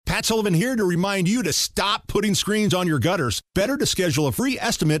Matt Sullivan here to remind you to stop putting screens on your gutters. Better to schedule a free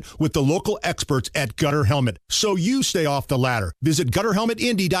estimate with the local experts at Gutter Helmet so you stay off the ladder. Visit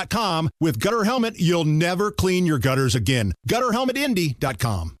GutterHelmetIndy.com. With Gutter Helmet, you'll never clean your gutters again.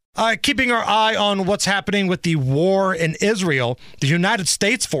 GutterHelmetIndy.com. Keeping our eye on what's happening with the war in Israel, the United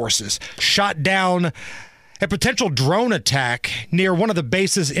States forces shot down a potential drone attack near one of the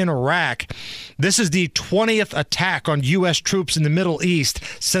bases in Iraq. This is the 20th attack on U.S. troops in the Middle East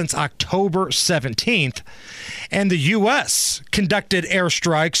since October 17th. And the U.S. conducted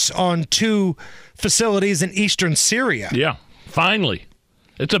airstrikes on 2 facilities in eastern Syria. Yeah, finally.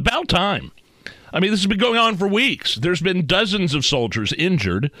 It's about time. I mean, this has been going on for weeks. There's been dozens of soldiers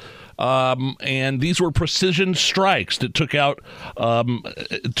injured, and these were precision strikes that took out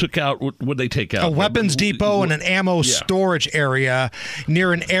what did they take out? A weapons depot and an ammo storage area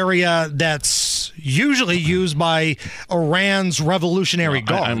near an area that's usually used by Iran's Revolutionary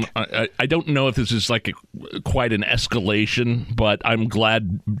Guard. I don't know if this is like quite an escalation, but I'm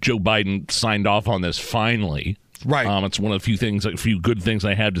glad Joe Biden signed off on this finally. Right. It's one of a few good things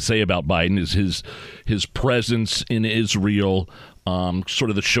I have to say about Biden is his presence in Israel,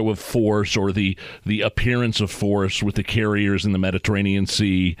 sort of the show of force or the appearance of force with the carriers in the Mediterranean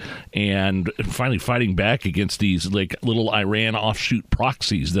Sea, and finally fighting back against these like little Iran offshoot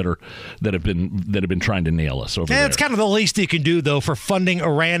proxies that have been trying to nail us over there. It's kind of the least he can do, though, for funding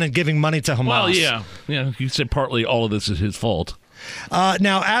Iran and giving money to Hamas. Well, yeah. You said partly all of this is his fault.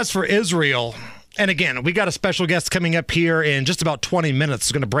 Now, as for Israel. And again, we got a special guest coming up here in just about 20 minutes.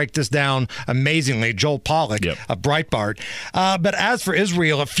 He's going to break this down amazingly, Joel Pollack of Breitbart. But as for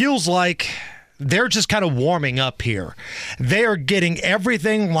Israel, it feels like they're just kind of warming up here. They are getting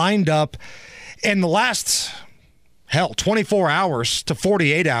everything lined up. In the last 24 hours to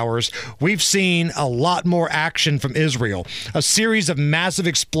 48 hours, we've seen a lot more action from Israel. A series of massive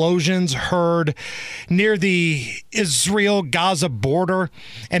explosions heard near the Israel-Gaza border,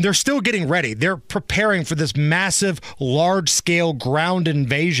 and they're still getting ready. They're preparing for this massive, large-scale ground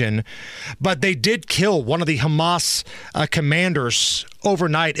invasion, but they did kill one of the Hamas commanders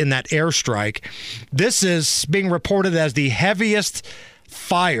overnight in that airstrike. This is being reported as the heaviest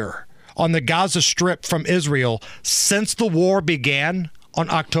fire on the Gaza Strip from Israel since the war began on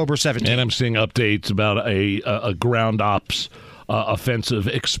October 17th. And I'm seeing updates about a ground ops offensive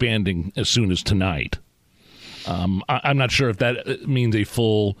expanding as soon as tonight. I'm not sure if that means a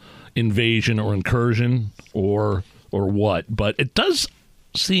full invasion or incursion or what, but it does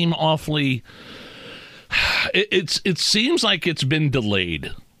seem awfully. It seems like it's been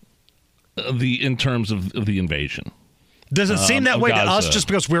delayed. In terms of the invasion. Does it seem that way Gaza. to us just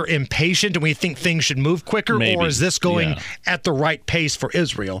because we're impatient and we think things should move quicker? Maybe. Or is this going at the right pace for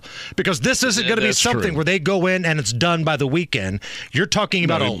Israel? Because this isn't going to be something where they go in and it's done by the weekend. You're talking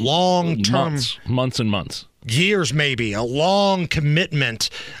about a long-term... Months and months. Years, maybe. A long commitment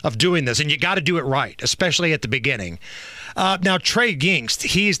of doing this. And you got to do it right, especially at the beginning. Now, Trey Gingst,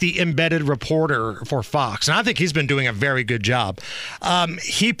 he's the embedded reporter for Fox, and I think he's been doing a very good job.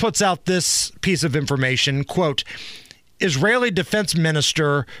 He puts out this piece of information, quote, Israeli defense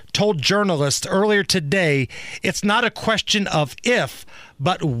minister told journalists earlier today it's not a question of if,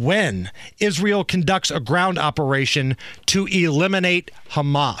 but when Israel conducts a ground operation to eliminate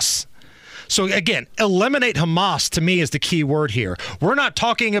Hamas. So again, eliminate Hamas to me is the key word here. We're not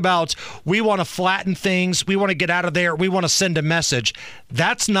talking about we want to flatten things, we want to get out of there, we want to send a message.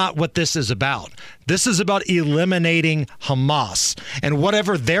 That's not what this is about. This is about eliminating Hamas. And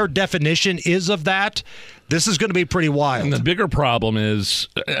whatever their definition is of that, this is going to be pretty wild. And the bigger problem is,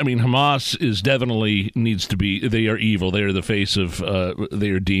 I mean, Hamas is definitely needs to be, they are evil. They are the face of, they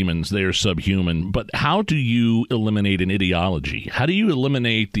are demons. They are subhuman. But how do you eliminate an ideology? How do you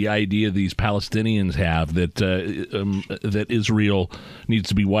eliminate the idea these Palestinians have that Israel needs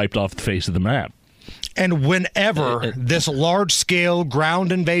to be wiped off the face of the map? And whenever this large-scale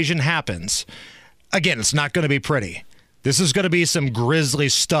ground invasion happens, again, it's not going to be pretty. This is going to be some grisly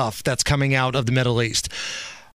stuff that's coming out of the Middle East.